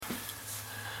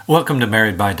Welcome to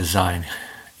Married by Design.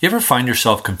 You ever find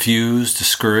yourself confused,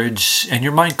 discouraged, and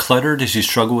your mind cluttered as you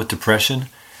struggle with depression?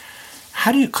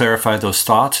 How do you clarify those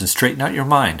thoughts and straighten out your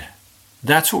mind?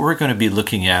 That's what we're going to be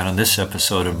looking at on this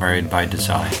episode of Married by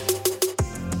Design.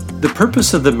 The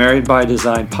purpose of the Married by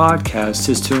Design podcast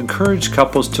is to encourage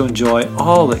couples to enjoy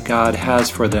all that God has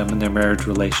for them in their marriage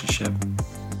relationship.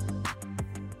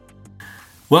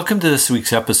 Welcome to this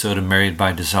week's episode of Married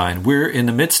by Design. We're in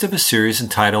the midst of a series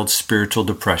entitled Spiritual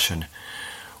Depression.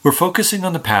 We're focusing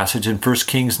on the passage in 1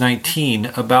 Kings 19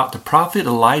 about the prophet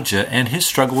Elijah and his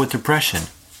struggle with depression.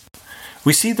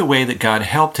 We see the way that God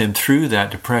helped him through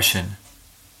that depression.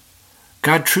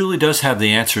 God truly does have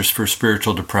the answers for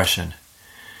spiritual depression.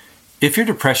 If your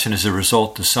depression is a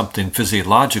result of something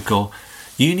physiological,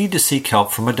 you need to seek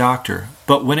help from a doctor.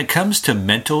 But when it comes to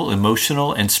mental,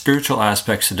 emotional, and spiritual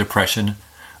aspects of depression,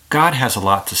 God has a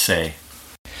lot to say.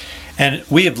 And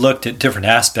we have looked at different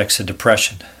aspects of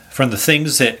depression, from the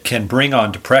things that can bring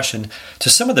on depression to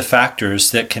some of the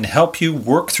factors that can help you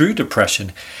work through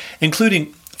depression, including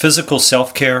physical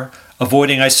self-care,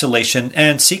 avoiding isolation,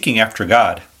 and seeking after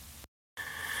God.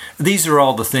 These are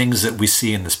all the things that we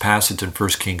see in this passage in 1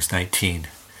 Kings 19.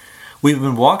 We've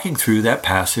been walking through that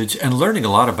passage and learning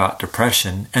a lot about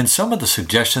depression and some of the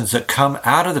suggestions that come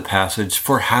out of the passage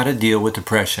for how to deal with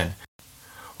depression.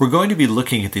 We're going to be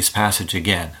looking at this passage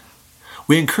again.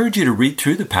 We encourage you to read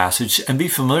through the passage and be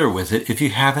familiar with it if you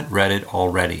haven't read it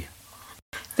already.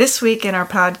 This week in our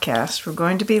podcast, we're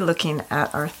going to be looking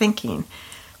at our thinking.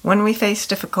 When we face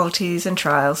difficulties and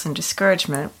trials and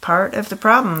discouragement, part of the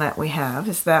problem that we have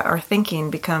is that our thinking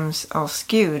becomes all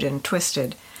skewed and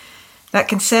twisted. That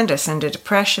can send us into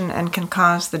depression and can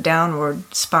cause the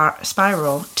downward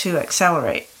spiral to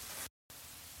accelerate.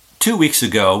 2 weeks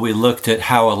ago, we looked at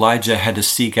how Elijah had to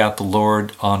seek out the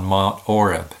Lord on Mount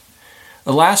Horeb.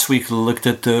 Last week, we looked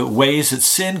at the ways that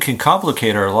sin can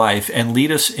complicate our life and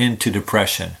lead us into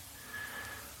depression.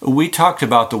 We talked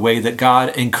about the way that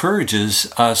God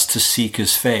encourages us to seek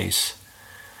His face.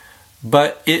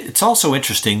 But it's also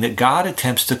interesting that God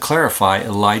attempts to clarify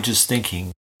Elijah's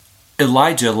thinking.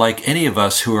 Elijah, like any of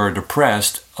us who are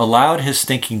depressed, allowed his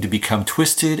thinking to become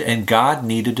twisted, and God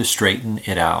needed to straighten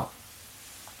it out.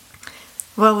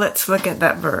 Well, let's look at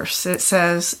that verse. It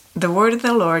says, "The word of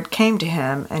the Lord came to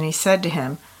him, and he said to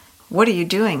him, 'What are you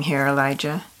doing here,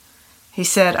 Elijah?' He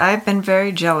said, 'I have been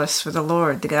very jealous for the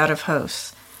Lord, the God of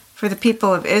hosts. For the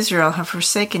people of Israel have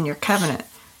forsaken your covenant,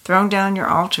 thrown down your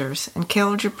altars, and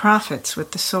killed your prophets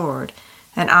with the sword.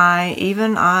 And I,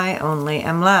 even I only,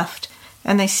 am left,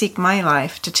 and they seek my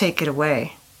life to take it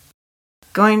away.'"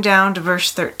 Going down to verse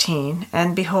 13,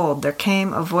 "And behold, there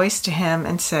came a voice to him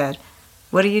and said,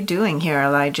 'What are you doing here,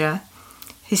 Elijah?'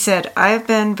 He said, 'I have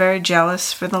been very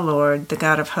jealous for the Lord, the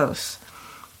God of hosts.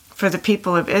 For the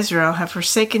people of Israel have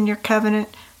forsaken your covenant,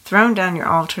 thrown down your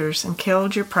altars, and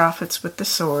killed your prophets with the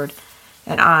sword.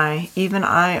 And I, even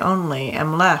I only,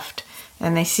 am left,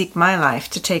 and they seek my life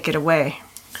to take it away.'"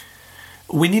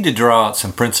 We need to draw out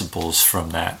some principles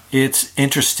from that. It's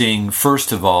interesting,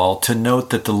 first of all, to note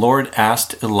that the Lord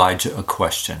asked Elijah a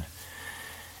question.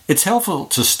 It's helpful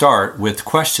to start with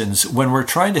questions when we're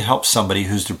trying to help somebody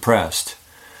who's depressed.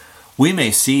 We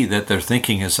may see that their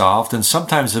thinking is off, and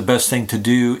sometimes the best thing to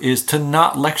do is to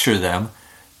not lecture them,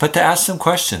 but to ask them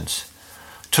questions,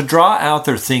 to draw out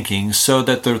their thinking so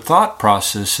that their thought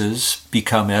processes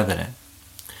become evident.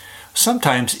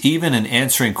 Sometimes, even in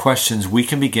answering questions, we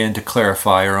can begin to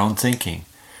clarify our own thinking.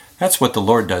 That's what the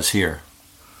Lord does here.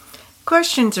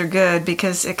 Questions are good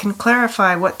because it can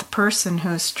clarify what the person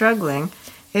who is struggling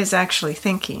is actually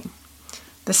thinking.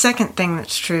 The second thing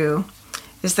that's true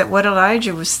is that what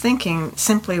Elijah was thinking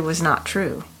simply was not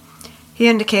true. He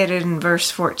indicated in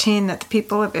verse 14 that the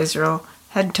people of Israel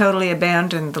had totally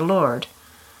abandoned the Lord.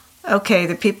 Okay,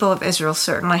 the people of Israel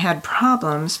certainly had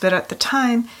problems, but at the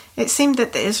time, it seemed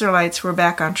that the Israelites were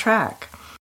back on track.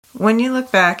 When you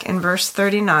look back in verse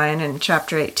 39 in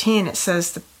chapter 18, it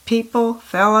says the people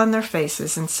fell on their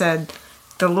faces and said,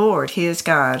 "The Lord, He is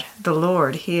God. The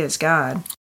Lord, He is God."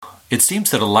 It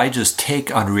seems that Elijah's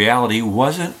take on reality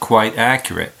wasn't quite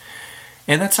accurate.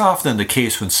 And that's often the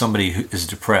case when somebody is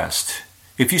depressed.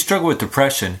 If you struggle with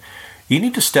depression, you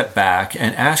need to step back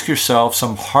and ask yourself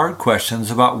some hard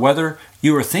questions about whether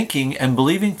you are thinking and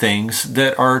believing things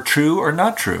that are true or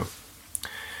not true.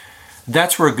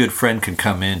 That's where a good friend can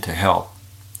come in to help.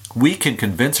 We can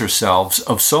convince ourselves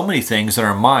of so many things in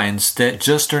our minds that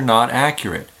just are not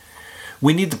accurate.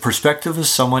 We need the perspective of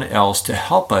someone else to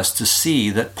help us to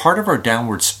see that part of our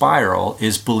downward spiral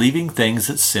is believing things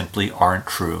that simply aren't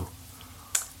true.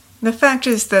 The fact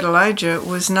is that Elijah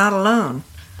was not alone.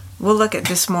 We'll look at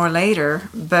this more later,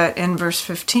 but in verse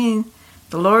 15,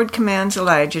 the Lord commands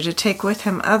Elijah to take with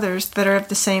him others that are of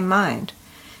the same mind.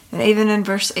 And even in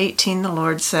verse 18, the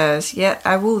Lord says, "Yet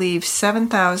I will leave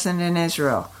 7,000 in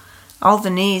Israel, all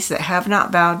the knees that have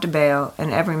not bowed to Baal,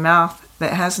 and every mouth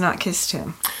that has not kissed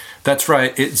him." That's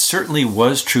right. It certainly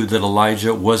was true that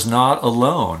Elijah was not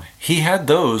alone. He had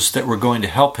those that were going to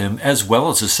help him, as well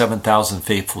as the 7,000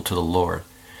 faithful to the Lord.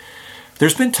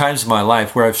 There's been times in my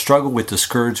life where I've struggled with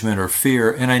discouragement or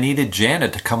fear, and I needed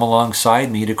Janet to come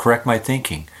alongside me to correct my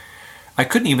thinking. I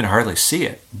couldn't even hardly see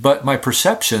it, but my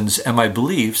perceptions and my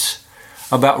beliefs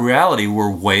about reality were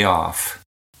way off.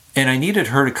 And I needed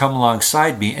her to come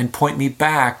alongside me and point me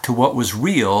back to what was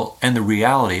real and the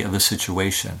reality of the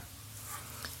situation.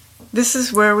 This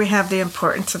is where we have the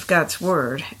importance of God's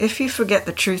Word. If you forget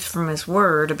the truth from His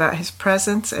Word about His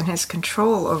presence and His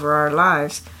control over our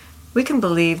lives, we can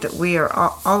believe that we are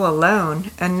all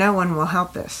alone and no one will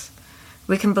help us.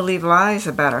 We can believe lies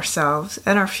about ourselves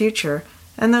and our future,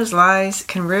 and those lies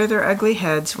can rear their ugly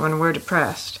heads when we're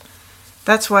depressed.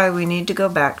 That's why we need to go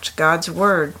back to God's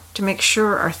Word to make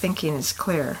sure our thinking is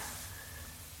clear.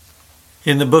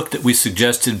 In the book that we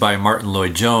suggested by Martin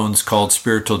Lloyd-Jones called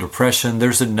Spiritual Depression,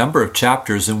 there's a number of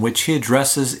chapters in which he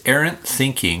addresses errant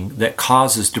thinking that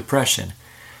causes depression.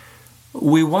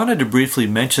 We wanted to briefly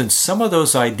mention some of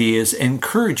those ideas and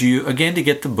encourage you again to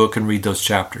get the book and read those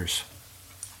chapters.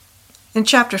 In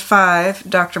chapter 5,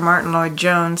 Dr. Martin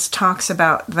Lloyd-Jones talks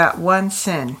about that one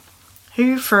sin.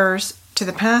 He refers to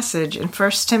the passage in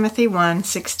 1 Timothy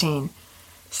 1:16.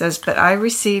 It says, "But I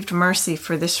received mercy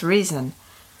for this reason,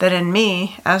 that in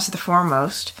me, as the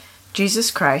foremost,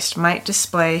 Jesus Christ might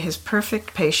display his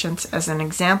perfect patience as an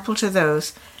example to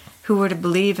those who were to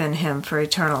believe in him for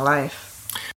eternal life."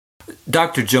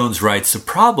 Dr. Jones writes, the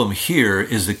problem here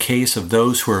is the case of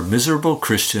those who are miserable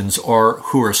Christians or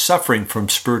who are suffering from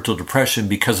spiritual depression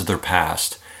because of their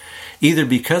past, either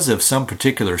because of some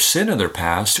particular sin in their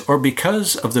past or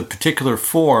because of the particular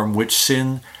form which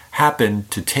sin happened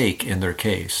to take in their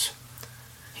case.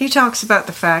 He talks about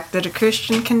the fact that a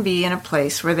Christian can be in a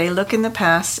place where they look in the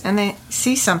past and they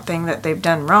see something that they've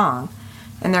done wrong,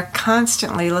 and they're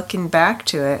constantly looking back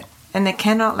to it, and they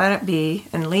cannot let it be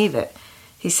and leave it.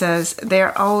 He says they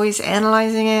are always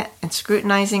analyzing it and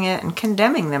scrutinizing it and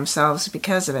condemning themselves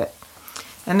because of it.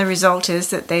 And the result is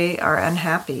that they are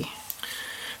unhappy.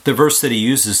 The verse that he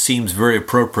uses seems very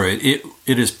appropriate.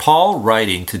 It is Paul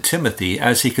writing to Timothy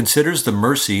as he considers the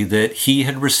mercy that he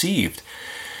had received.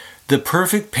 The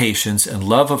perfect patience and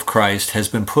love of Christ has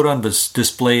been put on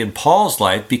display in Paul's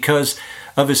life because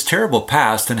of his terrible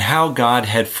past and how God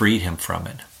had freed him from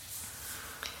it.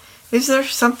 Is there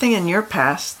something in your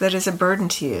past that is a burden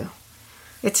to you?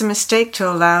 It's a mistake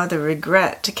to allow the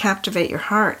regret to captivate your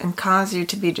heart and cause you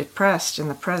to be depressed in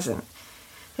the present.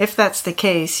 If that's the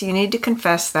case, you need to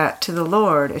confess that to the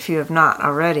Lord if you have not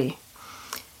already.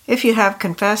 If you have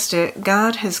confessed it,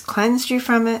 God has cleansed you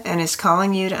from it and is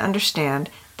calling you to understand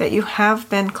that you have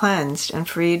been cleansed and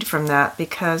freed from that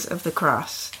because of the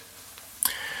cross.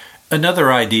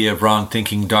 Another idea of wrong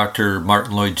thinking Dr.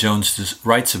 Martin Lloyd-Jones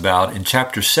writes about in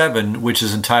chapter 7, which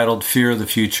is entitled Fear of the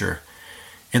Future.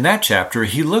 In that chapter,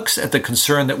 he looks at the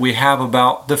concern that we have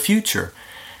about the future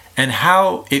and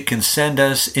how it can send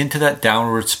us into that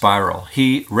downward spiral.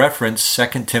 He referenced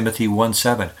 2 Timothy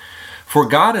 1:7. "For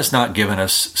God has not given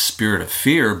us spirit of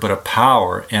fear, but of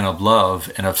power and of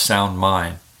love and of sound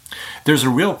mind." There's a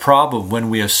real problem when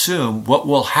we assume what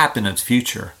will happen in the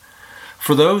future.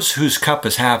 For those whose cup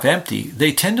is half empty,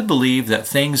 they tend to believe that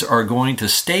things are going to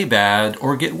stay bad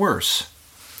or get worse.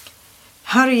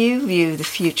 How do you view the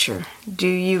future? Do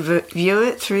you view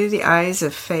it through the eyes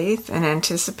of faith and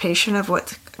anticipation of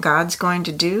what God's going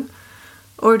to do?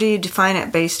 Or do you define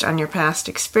it based on your past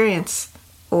experience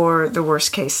or the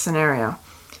worst case scenario?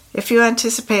 If you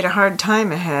anticipate a hard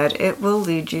time ahead, it will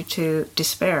lead you to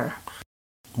despair.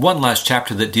 One last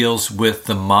chapter that deals with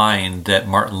the mind that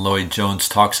Martin Lloyd-Jones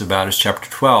talks about is chapter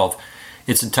 12.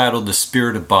 It's entitled The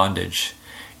Spirit of Bondage.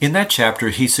 In that chapter,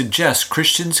 he suggests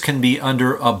Christians can be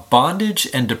under a bondage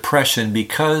and depression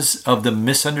because of the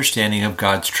misunderstanding of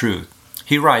God's truth.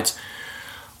 He writes,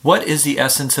 "What is the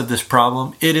essence of this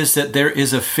problem? It is that there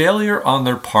is a failure on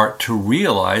their part to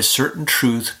realize certain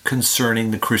truth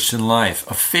concerning the Christian life,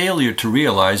 a failure to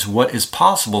realize what is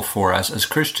possible for us as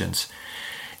Christians.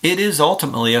 It is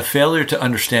ultimately a failure to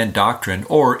understand doctrine,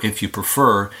 or, if you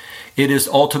prefer, it is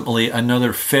ultimately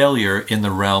another failure in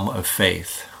the realm of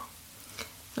faith."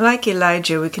 Like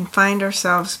Elijah, we can find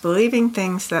ourselves believing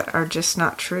things that are just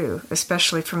not true,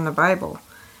 especially from the Bible.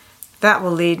 That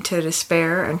will lead to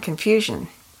despair and confusion.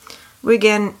 We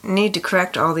again need to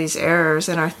correct all these errors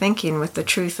in our thinking with the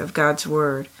truth of God's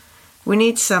Word. We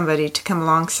need somebody to come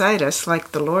alongside us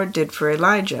like the Lord did for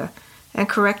Elijah and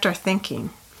correct our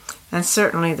thinking. And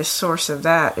certainly the source of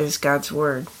that is God's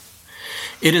Word.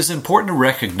 It is important to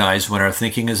recognize when our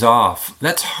thinking is off.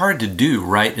 That's hard to do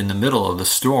right in the middle of the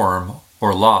storm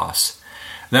or loss.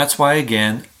 That's why,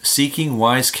 again, seeking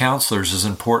wise counselors is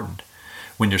important.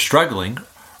 When you're struggling,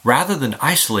 rather than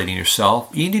isolating yourself,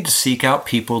 you need to seek out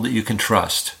people that you can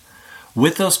trust.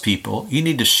 With those people, you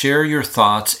need to share your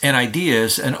thoughts and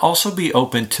ideas and also be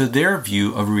open to their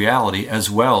view of reality as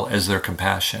well as their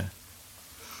compassion.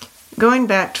 Going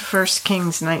back to 1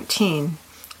 Kings 19,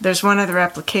 there's one other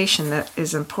application that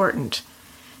is important.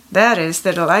 That is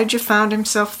that Elijah found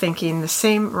himself thinking the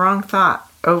same wrong thought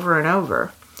over and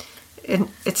over.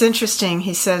 It's interesting,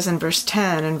 he says in verse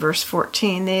 10 and verse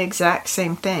 14 the exact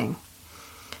same thing.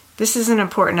 This is an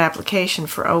important application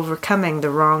for overcoming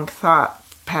the wrong thought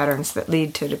patterns that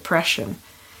lead to depression.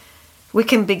 We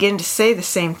can begin to say the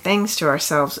same things to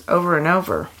ourselves over and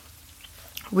over.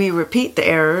 We repeat the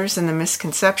errors and the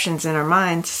misconceptions in our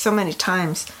minds so many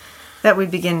times that we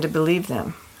begin to believe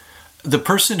them. The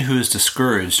person who is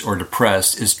discouraged or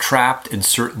depressed is trapped in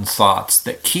certain thoughts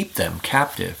that keep them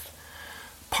captive.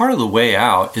 Part of the way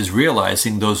out is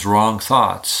realizing those wrong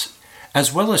thoughts,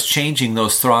 as well as changing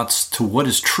those thoughts to what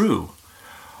is true.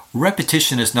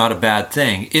 Repetition is not a bad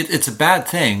thing. It's a bad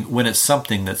thing when it's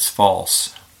something that's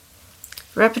false.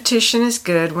 Repetition is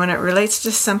good when it relates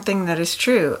to something that is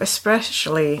true,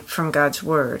 especially from God's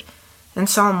Word. In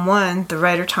Psalm 1, the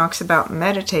writer talks about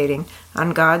meditating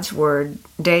on God's Word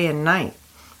day and night.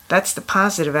 That's the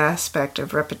positive aspect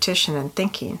of repetition and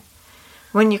thinking.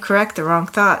 When you correct the wrong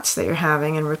thoughts that you're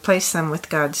having and replace them with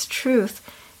God's truth,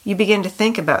 you begin to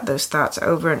think about those thoughts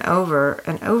over and over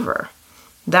and over.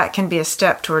 That can be a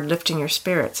step toward lifting your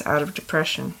spirits out of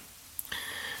depression.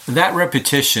 That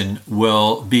repetition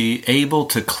will be able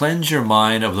to cleanse your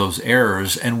mind of those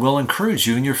errors and will encourage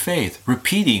you in your faith.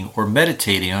 Repeating or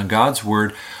meditating on God's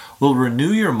Word will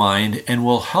renew your mind and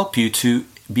will help you to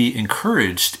be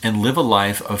encouraged and live a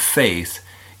life of faith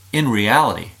in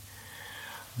reality.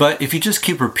 But if you just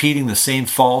keep repeating the same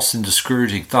false and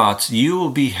discouraging thoughts, you will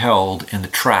be held in the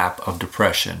trap of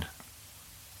depression.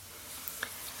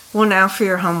 Well, now for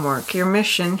your homework. Your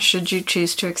mission, should you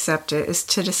choose to accept it, is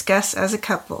to discuss as a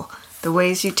couple the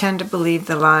ways you tend to believe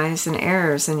the lies and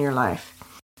errors in your life.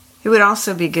 It would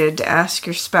also be good to ask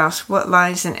your spouse what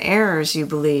lies and errors you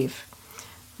believe.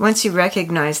 Once you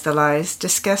recognize the lies,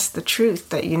 discuss the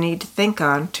truth that you need to think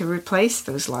on to replace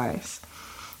those lies.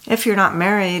 If you're not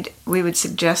married, we would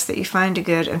suggest that you find a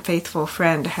good and faithful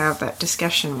friend to have that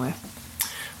discussion with.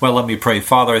 Well, let me pray.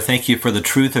 Father, I thank you for the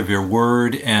truth of your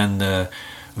word and the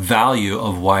value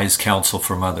of wise counsel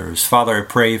from others. Father, I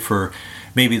pray for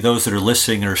maybe those that are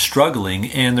listening and are struggling,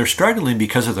 and they're struggling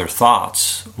because of their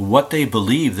thoughts, what they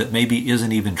believe that maybe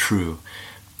isn't even true.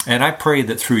 And I pray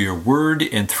that through your word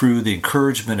and through the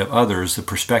encouragement of others, the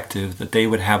perspective, that they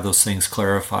would have those things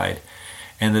clarified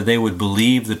and that they would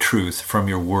believe the truth from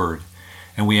your word.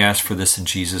 And we ask for this in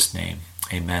Jesus' name.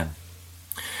 Amen.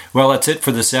 Well, that's it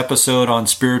for this episode on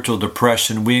spiritual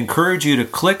depression. We encourage you to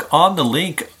click on the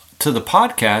link to the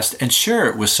podcast and share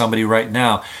it with somebody right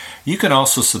now. You can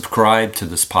also subscribe to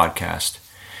this podcast.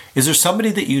 Is there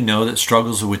somebody that you know that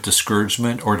struggles with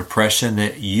discouragement or depression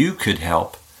that you could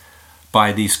help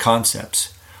by these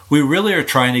concepts? We really are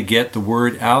trying to get the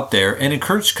word out there and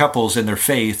encourage couples in their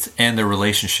faith and their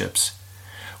relationships.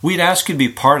 We'd ask you to be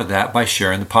part of that by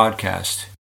sharing the podcast.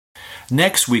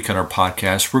 Next week on our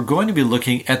podcast, we're going to be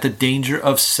looking at the danger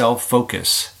of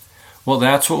self-focus. Well,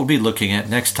 that's what we'll be looking at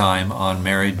next time on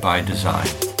Married by Design.